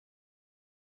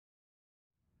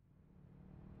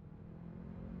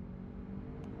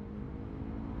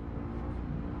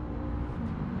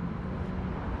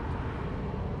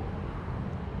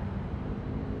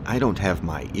I don't have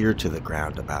my ear to the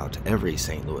ground about every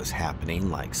St. Louis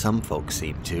happening like some folks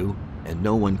seem to, and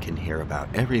no one can hear about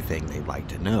everything they'd like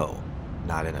to know,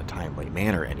 not in a timely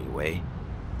manner anyway.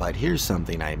 But here's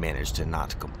something I managed to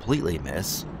not completely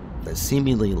miss: the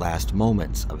seemingly last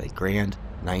moments of a grand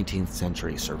 19th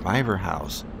century survivor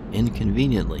house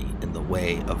inconveniently in the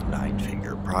way of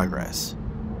nine-figure progress.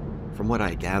 From what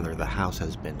I gather, the house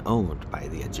has been owned by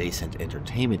the adjacent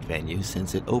entertainment venue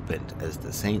since it opened as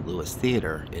the St. Louis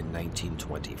Theater in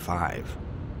 1925.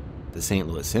 The St.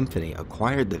 Louis Symphony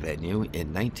acquired the venue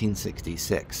in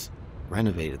 1966,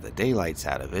 renovated the daylights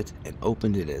out of it, and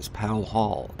opened it as Powell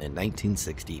Hall in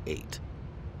 1968.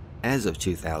 As of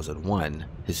 2001,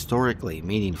 historically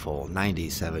meaningful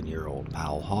 97-year-old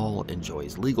Powell Hall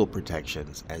enjoys legal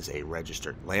protections as a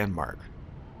registered landmark,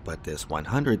 but this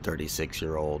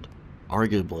 136-year-old,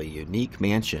 arguably unique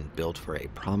mansion built for a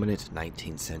prominent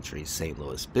 19th century St.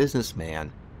 Louis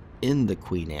businessman in the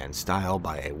Queen Anne style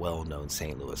by a well-known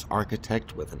St. Louis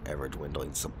architect with an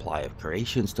ever-dwindling supply of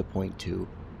creations to point to,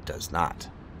 does not.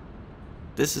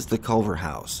 This is the Culver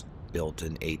House, built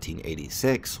in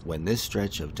 1886 when this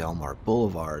stretch of Delmar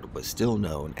Boulevard was still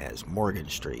known as Morgan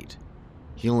Street.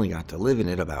 He only got to live in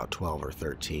it about 12 or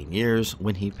 13 years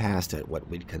when he passed at what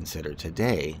we'd consider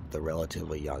today the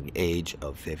relatively young age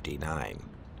of 59.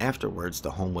 Afterwards, the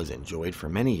home was enjoyed for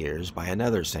many years by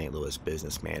another St. Louis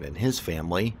businessman and his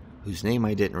family, whose name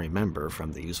I didn't remember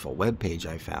from the useful webpage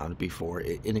I found before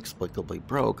it inexplicably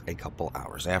broke a couple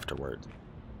hours afterward.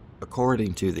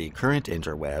 According to the current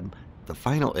interweb, the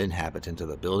final inhabitant of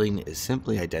the building is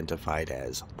simply identified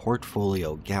as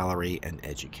Portfolio Gallery and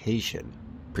Education,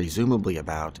 presumably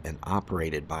about and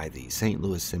operated by the St.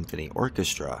 Louis Symphony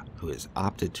Orchestra, who has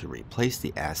opted to replace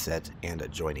the asset and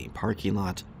adjoining parking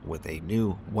lot with a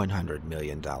new $100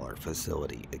 million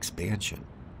facility expansion.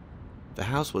 The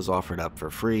house was offered up for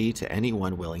free to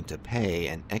anyone willing to pay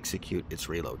and execute its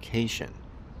relocation,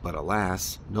 but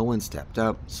alas, no one stepped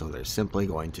up, so they're simply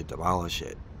going to demolish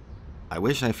it. I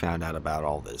wish I found out about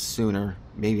all this sooner.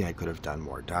 Maybe I could have done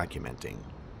more documenting.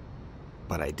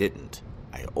 But I didn't.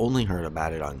 I only heard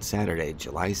about it on Saturday,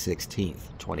 July 16,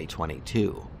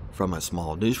 2022, from a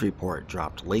small news report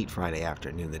dropped late Friday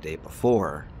afternoon the day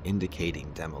before, indicating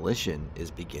demolition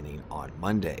is beginning on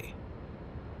Monday.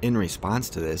 In response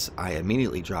to this, I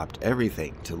immediately dropped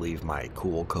everything to leave my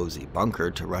cool, cozy bunker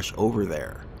to rush over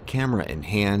there, camera in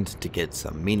hand, to get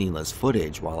some meaningless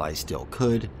footage while I still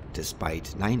could,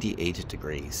 despite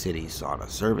 98-degree city sauna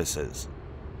services.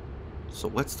 So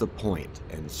what's the point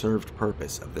and served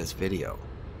purpose of this video?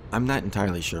 I'm not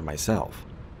entirely sure myself.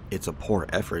 It's a poor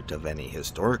effort of any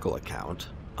historical account,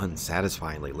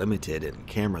 unsatisfyingly limited in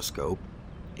camera scope,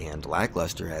 and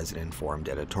lackluster as an informed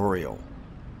editorial.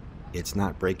 It's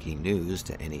not breaking news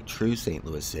to any true St.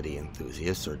 Louis City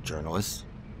enthusiasts or journalists,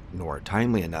 nor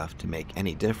timely enough to make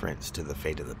any difference to the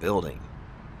fate of the building.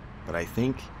 But I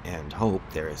think and hope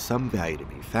there is some value to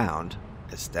be found,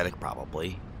 aesthetic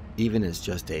probably, even as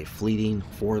just a fleeting,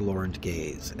 forlorn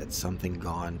gaze at something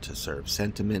gone to serve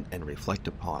sentiment and reflect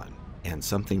upon, and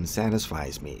something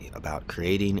satisfies me about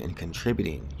creating and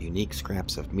contributing unique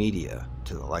scraps of media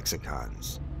to the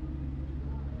lexicons.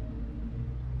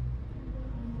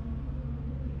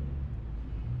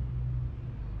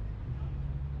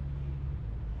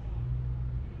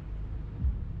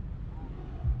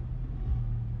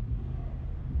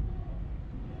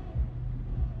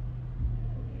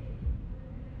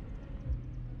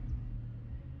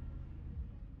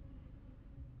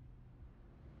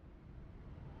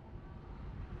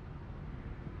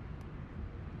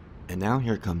 And now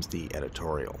here comes the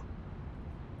editorial.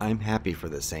 I'm happy for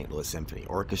the St. Louis Symphony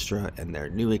Orchestra and their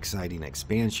new exciting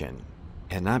expansion,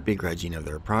 and not begrudging of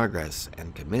their progress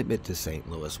and commitment to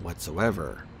St. Louis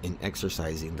whatsoever in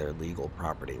exercising their legal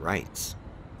property rights.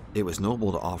 It was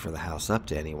noble to offer the house up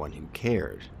to anyone who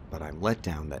cared, but I'm let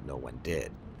down that no one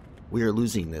did. We are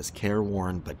losing this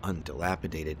careworn but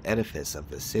undilapidated edifice of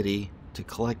the city to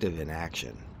collective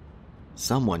inaction.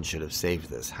 Someone should have saved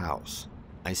this house.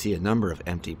 I see a number of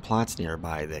empty plots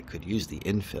nearby that could use the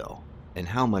infill, and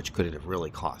how much could it have really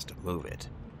cost to move it?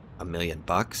 $1 million?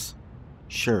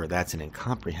 Sure, that's an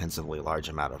incomprehensibly large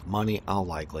amount of money I'll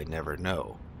likely never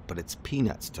know, but it's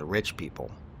peanuts to rich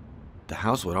people. The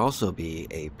house would also be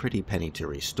a pretty penny to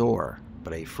restore,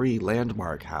 but a free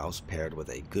landmark house paired with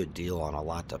a good deal on a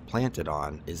lot to plant it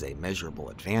on is a measurable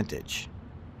advantage.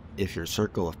 If your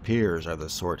circle of peers are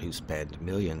the sort who spend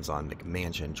millions on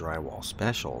McMansion drywall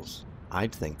specials,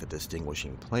 I'd think the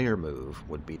distinguishing player move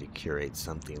would be to curate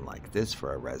something like this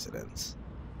for a residence.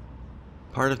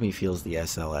 Part of me feels the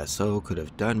SLSO could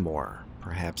have done more,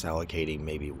 perhaps allocating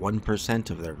maybe 1%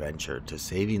 of their venture to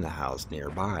saving the house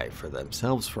nearby for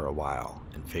themselves for a while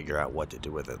and figure out what to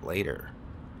do with it later.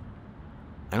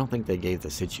 I don't think they gave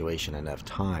the situation enough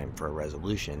time for a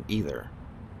resolution either,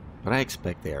 but I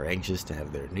expect they are anxious to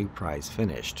have their new prize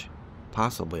finished,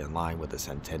 possibly in line with the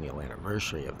centennial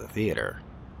anniversary of the theater.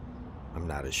 I'm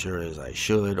not as sure as I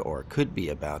should or could be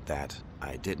about that.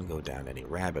 I didn't go down any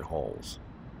rabbit holes.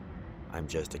 I'm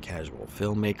just a casual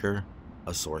filmmaker,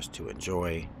 a source to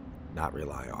enjoy, not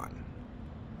rely on.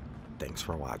 Thanks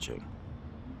for watching.